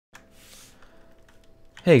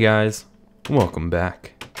Hey guys, welcome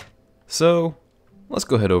back. So, let's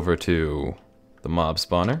go head over to the mob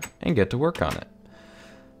spawner and get to work on it.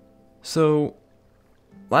 So,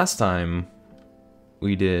 last time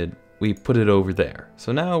we put it over there.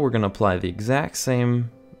 So now we're gonna apply the exact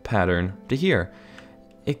same pattern to here,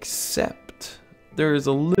 except there's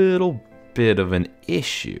a little bit of an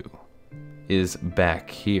issue is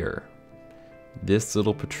back here. This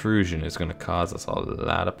little protrusion is gonna cause us a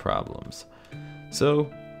lot of problems.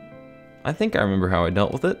 So, I think I remember how I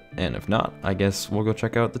dealt with it, and if not, I guess we'll go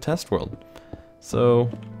check out the test world.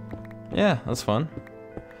 So, yeah, that's fun.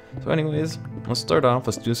 So anyways, let's start off,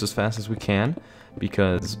 let's do this as fast as we can,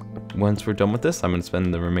 because once we're done with this, I'm going to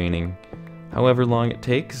spend the remaining however long it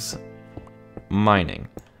takes mining.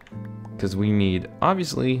 Because we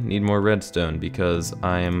obviously need more redstone, because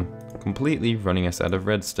I am completely running us out of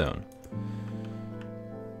redstone.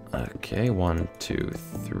 Okay, 1, 2,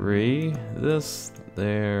 3. This,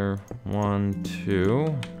 there, 1,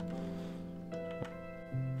 2.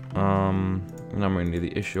 Now I'm going to do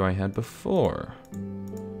the issue I had before.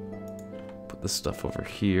 Put this stuff over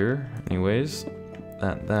here. Anyways,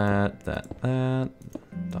 that.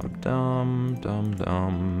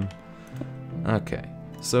 Dum. Okay,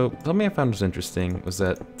 so something I found was interesting was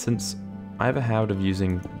that since I have a habit of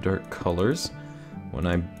using dark colors, when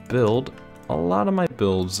I build, a lot of my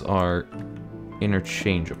builds are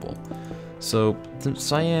interchangeable. So since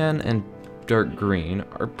cyan and dark green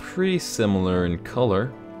are pretty similar in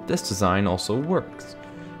color, this design also works.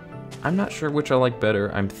 I'm not sure which I like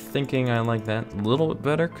better. I'm thinking I like that a little bit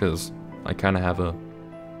better because I kind of have a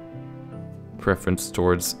preference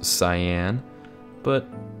towards cyan. But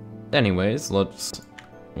anyways, let's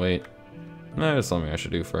wait. There's something I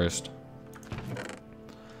should do first.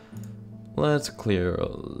 Let's clear a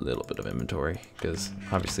little bit of inventory, because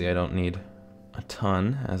obviously I don't need a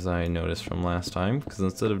ton, as I noticed from last time, because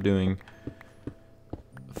instead of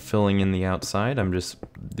filling in the outside, I'm just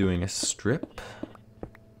doing a strip.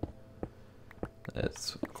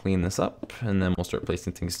 Let's clean this up, and then we'll start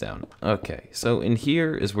placing things down. Okay, so in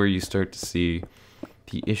here is where you start to see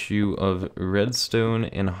the issue of redstone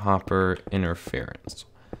and hopper interference.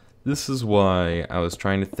 This is why I was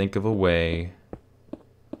trying to think of a way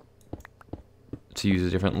to use a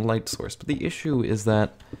different light source. But the issue is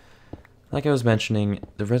that, like I was mentioning,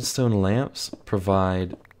 the redstone lamps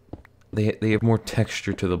provide, they have more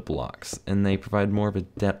texture to the blocks, and they provide more of a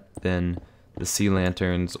depth than the sea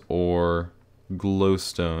lanterns or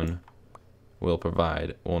glowstone will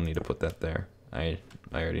provide. We'll need to put that there. I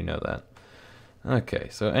already know that. Okay,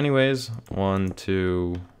 so anyways, 1,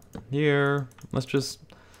 2, here. Let's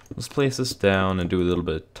place this down and do a little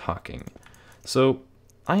bit of talking. So,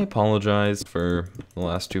 I apologize for the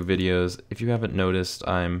last 2 videos. If you haven't noticed,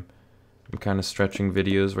 I'm kind of stretching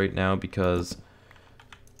videos right now because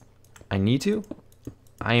I need to.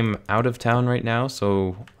 I am out of town right now,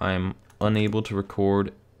 so I'm unable to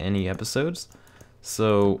record any episodes.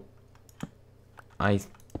 So I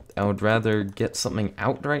would rather get something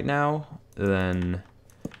out right now than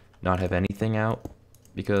not have anything out,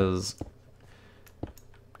 because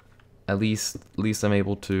at least I'm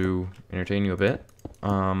able to entertain you a bit.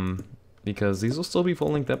 Because these will still be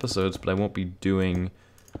full-length episodes, but I won't be doing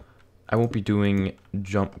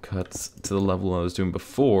jump cuts to the level I was doing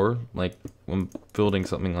before, like when building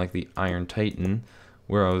something like the Iron Titan,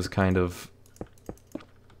 where I was kind of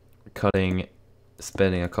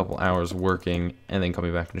spending a couple hours working, and then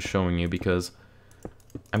coming back and showing you, because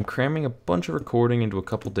I'm cramming a bunch of recording into a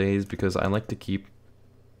couple days, because I like to keep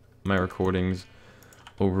my recordings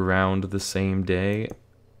around the same day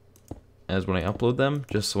as when I upload them,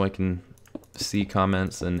 just so I can see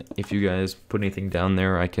comments, and if you guys put anything down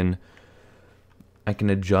there, I can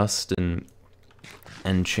adjust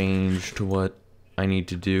and change to what I need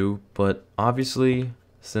to do. But obviously,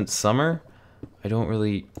 since summer, I don't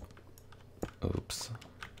really. Oops.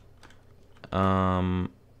 I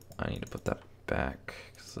need to put that back,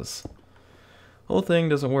 because this whole thing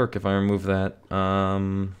doesn't work if I remove that.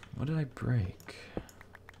 What did I break?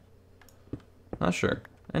 Not sure.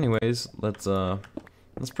 Anyways, let's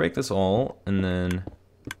break this all, and then,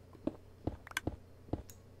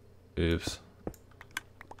 oops,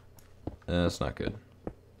 that's not good.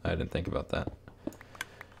 I didn't think about that.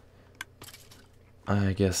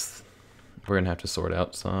 I guess we're gonna have to sort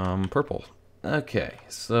out some purple. Okay,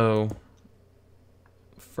 so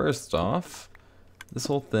first off, this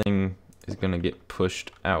whole thing is gonna get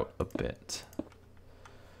pushed out a bit.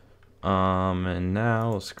 And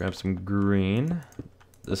now let's grab some green.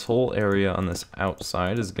 This whole area on this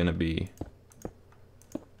outside is going to be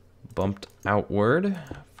bumped outward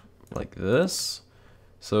like this.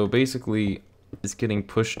 So basically, is getting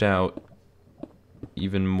pushed out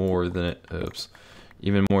even more than it,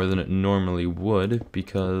 even more than it normally would,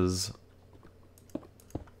 because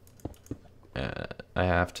I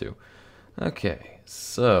have to. Okay,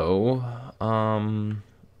 so,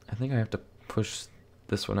 I think I have to push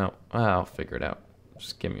this one out. I'll figure it out.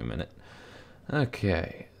 Just give me a minute.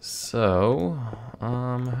 Okay, so,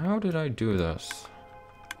 how did I do this?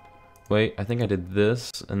 Wait, I think I did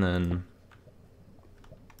this, and then,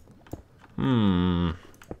 I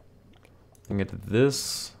think I did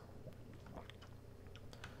this,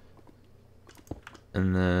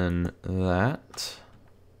 and then that.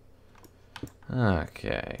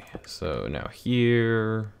 Okay, so now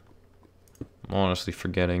here, I'm honestly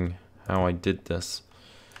forgetting how I did this.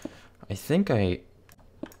 I think I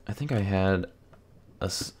had a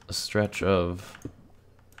stretch of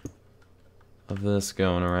this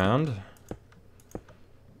going around.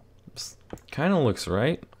 Kind of looks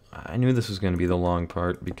right. I knew this was going to be the long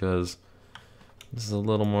part because this is a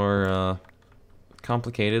little more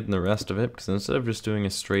complicated than the rest of it, because instead of just doing a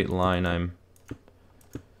straight line, I'm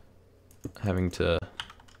having to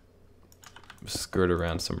skirt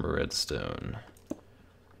around some redstone.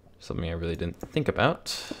 Something I really didn't think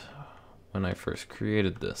about when I first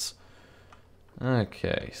created this.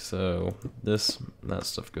 Okay, so that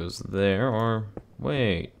stuff goes there, or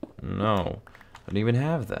wait, no, I don't even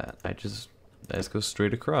have that. I just go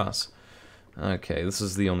straight across. Okay, this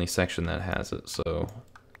is the only section that has it, so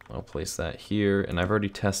I'll place that here, and I've already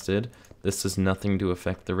tested. This does nothing to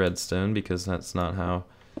affect the redstone because that's not how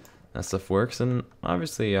that stuff works, and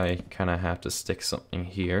obviously I kind of have to stick something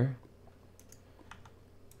here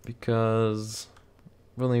because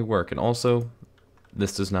it really work, and also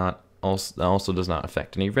this does not also does not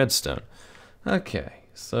affect any redstone. Okay,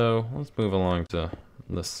 so let's move along to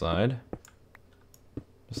this side.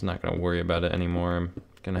 Just not gonna worry about it anymore. I'm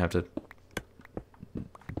gonna have to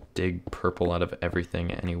dig purple out of everything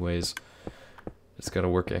anyways. Just gotta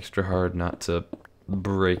work extra hard not to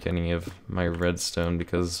break any of my redstone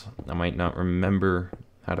because I might not remember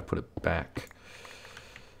how to put it back.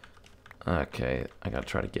 Okay, I gotta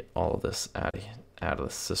try to get all of this out of the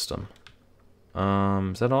system.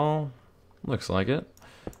 Is that all? Looks like it.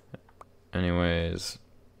 Anyways,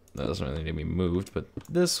 that doesn't really need to be moved, but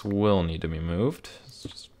this will need to be moved. Let's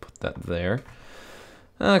just put that there.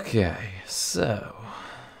 Okay, so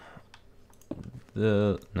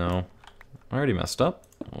no, I already messed up.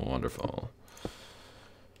 Wonderful.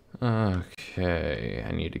 Okay,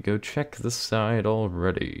 I need to go check this side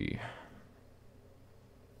already.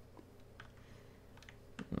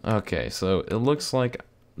 Okay, so it looks like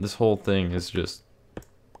this whole thing is just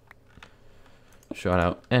shot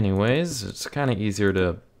out anyways. It's kind of easier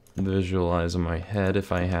to visualize in my head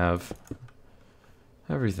if I have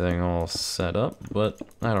everything all set up, but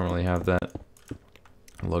I don't really have that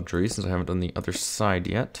luxury since I haven't done the other side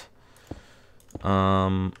yet.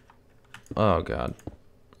 Oh god,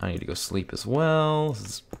 I need to go sleep as well.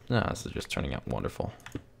 This is just turning out wonderful.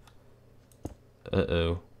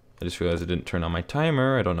 Uh-oh, I just realized I didn't turn on my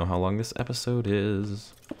timer. I don't know how long this episode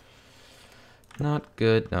is. Not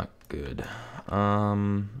good, not good. I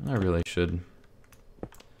really should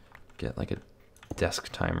get like a desk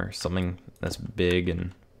timer, something that's big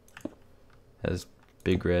and has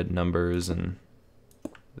big red numbers and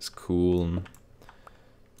is cool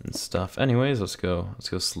and stuff. Anyways, let's go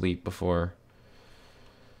sleep before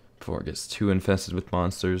it gets too infested with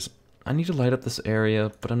monsters. I need to light up this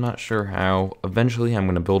area, but I'm not sure how. Eventually, I'm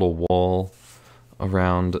gonna build a wall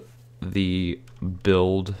around the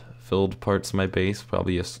filled parts of my base.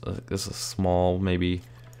 Probably a small, maybe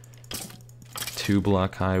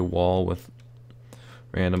 2-block high wall with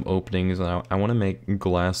random openings. And I want to make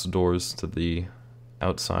glass doors to the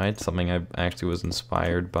outside, something I actually was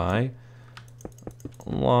inspired by.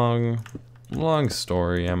 Long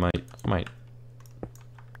story. I might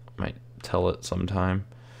tell it sometime.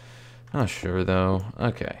 Not sure though.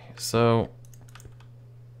 Okay, so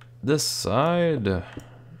this side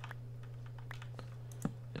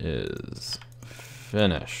is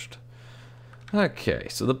finished. Okay,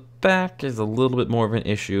 so the back is a little bit more of an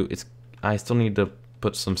issue. I still need to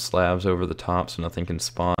put some slabs over the top so nothing can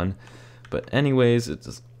spawn. But anyways,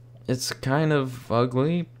 it's kind of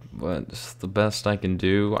ugly, but it's the best I can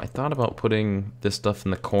do. I thought about putting this stuff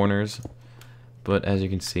in the corners, but as you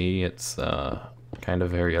can see, it's kind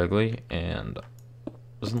of very ugly and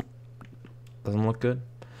doesn't look good.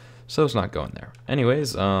 So it's not going there.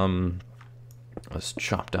 Anyways, let's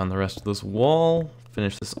chop down the rest of this wall,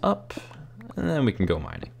 finish this up, and then we can go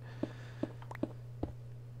mining.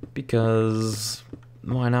 Because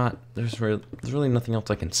why not? There's really nothing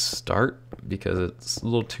else I can start because it's a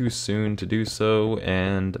little too soon to do so,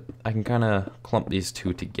 and I can kind of clump these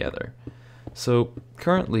two together. So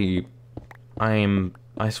currently, I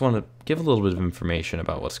just want to give a little bit of information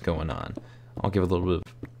about what's going on. I'll give a little bit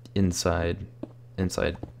of inside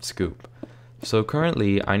scoop. So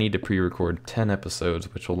currently, I need to pre-record 10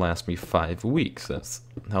 episodes, which will last me 5 weeks. That's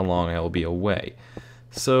how long I will be away.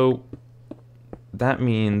 So that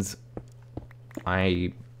means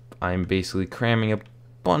I'm basically cramming a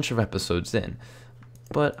bunch of episodes in,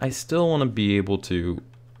 but I still want to be able to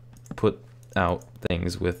put out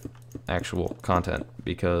things with actual content,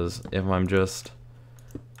 because if I'm just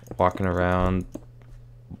walking around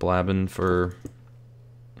blabbing for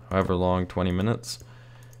however long, 20 minutes,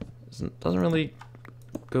 it doesn't really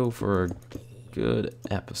go for a good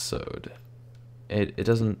episode. It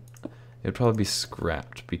would probably be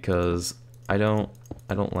scrapped, because I don't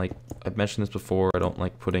like, I've mentioned this before, I don't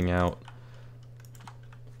like putting out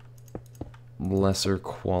lesser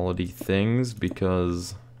quality things,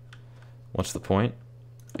 because what's the point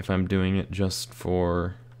if I'm doing it just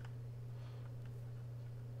for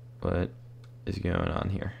what is going on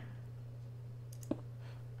here?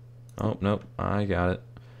 Oh, nope, I got it.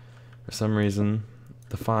 For some reason,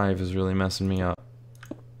 the 5 is really messing me up.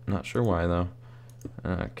 Not sure why, though.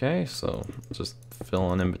 Okay, so just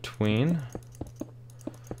filling in between.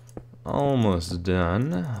 Almost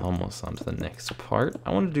done. Almost on to the next part.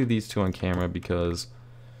 I want to do these two on camera because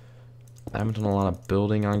I haven't done a lot of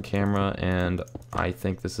building on camera, and I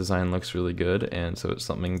think this design looks really good, and so it's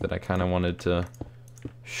something that I kind of wanted to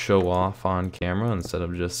show off on camera instead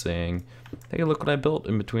of just saying, hey, look what I built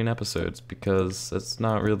in between episodes, because that's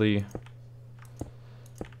not really,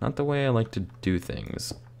 not the way I like to do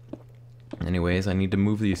things. Anyways, I need to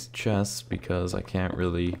move these chests because I can't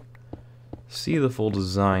really see the full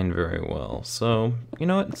design very well. So, you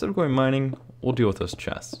know what, instead of going mining, we'll deal with those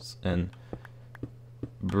chests and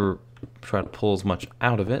try to pull as much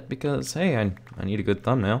out of it, because, hey, I need a good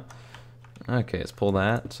thumbnail. Okay, let's pull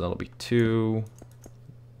that, so that'll be 2.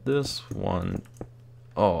 This one,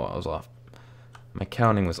 oh, I was off. My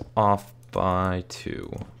counting was off by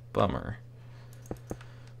 2. Bummer.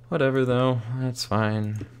 Whatever, though, that's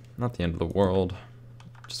fine. Not the end of the world.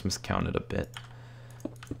 Just miscounted a bit.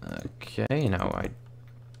 Okay, now I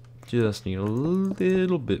just need a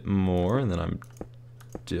little bit more, and then I'm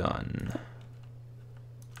done.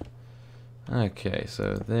 Okay,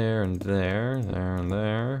 so there and there, there and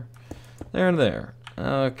there, there and there.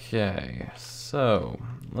 Okay, so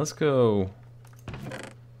let's go.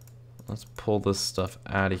 Let's pull this stuff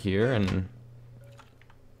out of here, and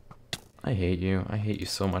I hate you. I hate you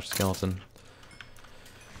so much, skeleton.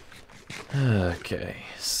 Okay,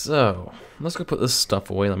 so let's go put this stuff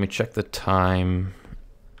away. Let me check the time,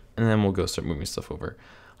 and then we'll go start moving stuff over.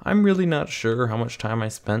 I'm really not sure how much time I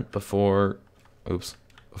spent before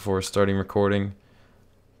starting recording.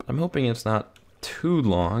 I'm hoping it's not too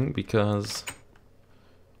long, because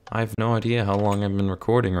I have no idea how long I've been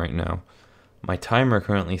recording right now. My timer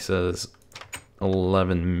currently says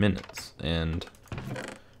 11 minutes, and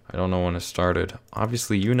I don't know when it started.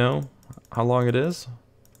 Obviously, you know how long it is,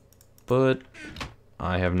 but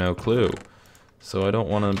I have no clue. So I don't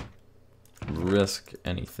want to risk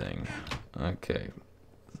anything. Okay,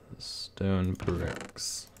 stone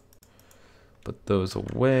bricks. Put those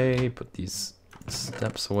away, put these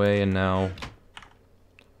steps away, and now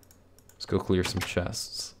let's go clear some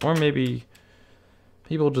chests. Or maybe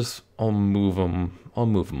I'll move them a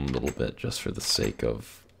little bit just for the sake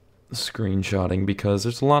of screenshotting, because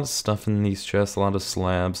there's a lot of stuff in these chests, a lot of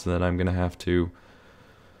slabs that I'm gonna have to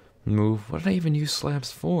move. What did I even use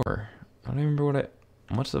slabs for? I don't even remember what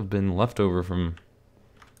must have been left over from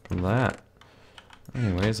that.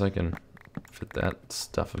 Anyways, I can fit that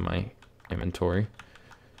stuff in my inventory.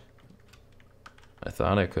 I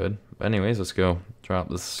thought I could. But anyways, let's go drop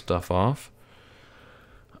this stuff off.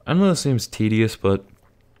 I know this seems tedious, but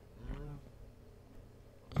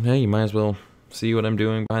hey, you might as well see what I'm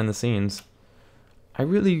doing behind the scenes. I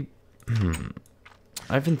really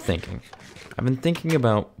I've been thinking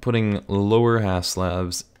about putting lower half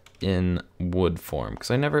slabs in wood form,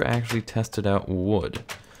 because I never actually tested out wood.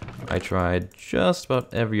 I tried just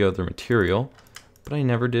about every other material, but I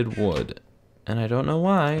never did wood. And I don't know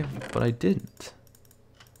why, but I didn't.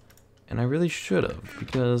 And I really should have,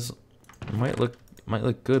 because it might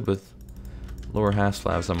look good with lower half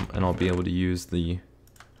slabs, and I'll be able to use the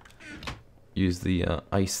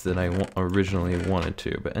ice that I originally wanted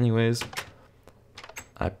to. But anyways,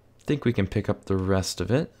 I think we can pick up the rest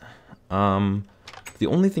of it. The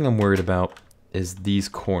only thing I'm worried about is these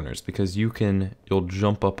corners, because you'll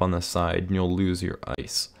jump up on the side and you'll lose your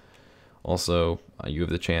ice. Also, you have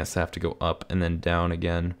the chance to have to go up and then down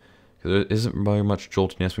again. There isn't very much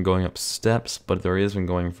joltiness when going up steps, but there is when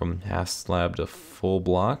going from half slab to full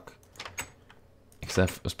block.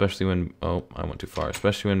 Except, especially when, oh, I went too far.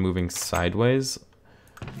 Especially when moving sideways.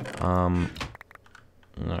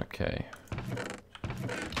 Okay.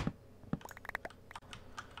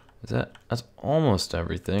 That's almost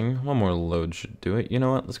everything. One more load should do it. You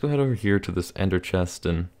know what? Let's go head over here to this ender chest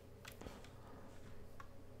and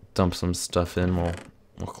dump some stuff in. We'll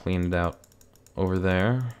clean it out over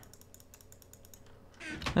there.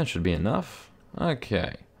 That should be enough.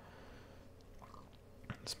 Okay.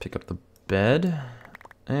 Let's pick up the bed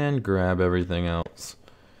and grab everything else.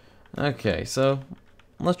 Okay, so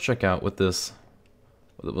let's check out what the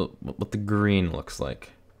green looks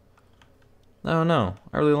like. Oh no,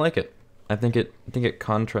 I really like it. I think it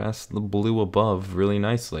contrasts the blue above really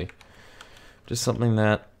nicely. Just something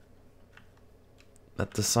that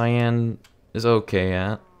the cyan is okay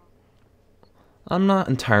at. I'm not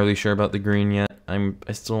entirely sure about the green yet. I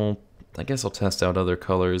guess I'll test out other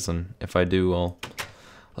colors, and if I do, I'll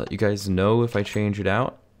let you guys know if I change it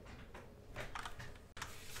out.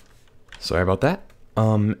 Sorry about that.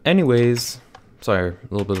 Anyways, sorry, a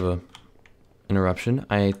little bit of a interruption.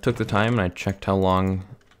 I took the time and I checked how long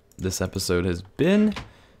this episode has been,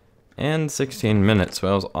 and 16 minutes, so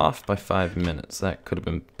I was off by 5 minutes. That could have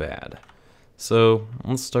been bad. So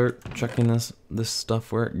let's start checking this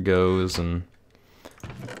stuff where it goes and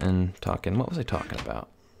talking. What was I talking about?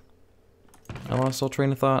 I lost all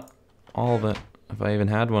train of thought. All of it. If I even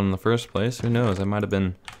had one in the first place, who knows? I might have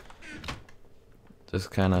been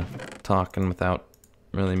just kind of talking without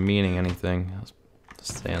really meaning anything. I was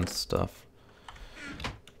saying stuff.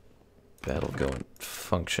 That'll go in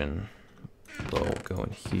function. That'll go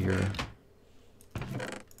in here.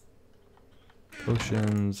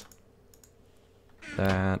 Potions.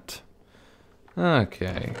 That.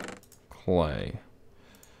 Okay. Clay.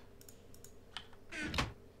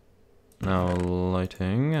 Now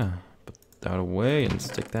lighting. Put that away and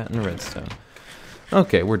stick that in redstone.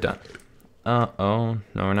 Okay, we're done. Oh,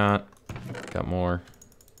 no we're not. Got more.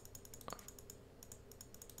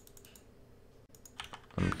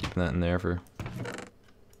 I'm keeping that in there for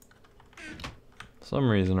some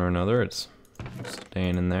reason or another. It's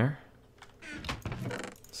staying in there.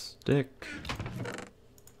 Stick.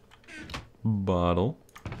 Bottle.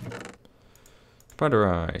 Spider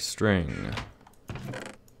eye. String.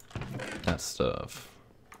 That stuff.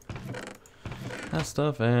 That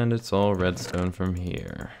stuff, and it's all redstone from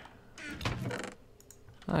here.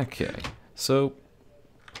 Okay, so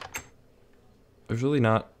there's really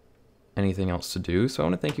not anything else to do, so I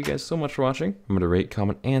want to thank you guys so much for watching. I'm going to rate,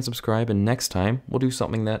 comment, and subscribe, and next time we'll do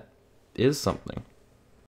something that is something.